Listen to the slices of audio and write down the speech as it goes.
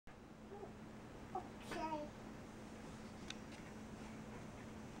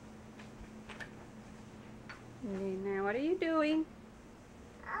Now what are you doing?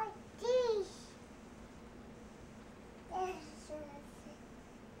 Oh, geez.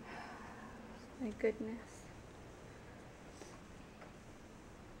 My goodness.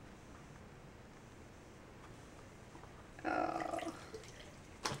 Oh.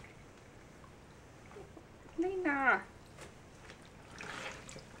 Lena.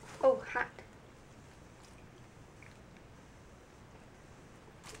 Oh, hot.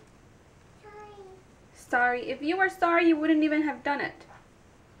 Sorry. If you were sorry, you wouldn't even have done it.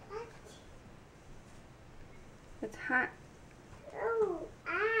 What? It's hot. Oh,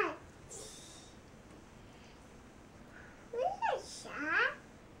 ah. Where's the shot?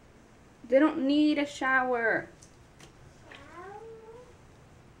 They don't need a shower.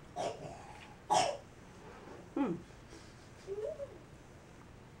 Hmm.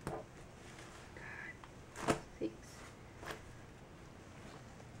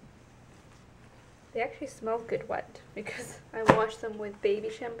 They actually smell good wet because I washed them with baby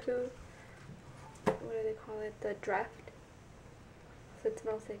shampoo. What do they call it? The draft. So it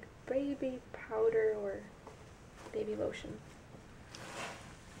smells like baby powder or baby lotion.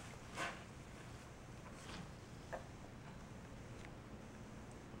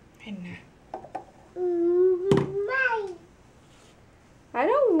 Mine. I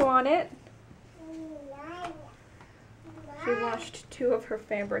don't want it. Mine. She washed 2 of her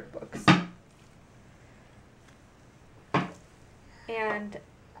fabric books. And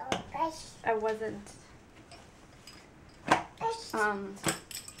I wasn't,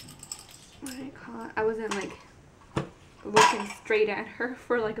 what do you call it? I wasn't like looking straight at her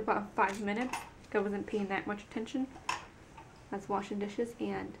for like about 5 minutes. I wasn't paying that much attention. I was washing dishes,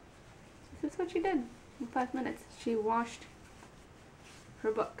 and this is what she did in 5 minutes. She washed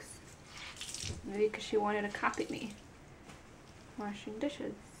her books. Maybe because she wanted to copy me. Washing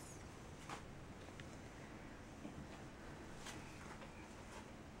dishes.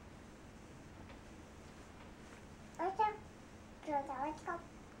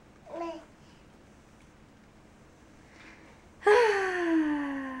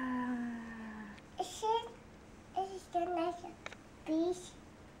 Is it nice piece?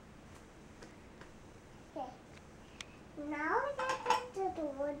 Okay. Now that to the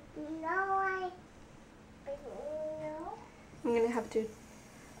wood. No. I'm gonna have to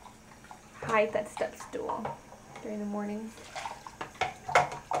hide that step stool during the morning.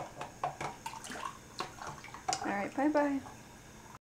 Alright, bye-bye.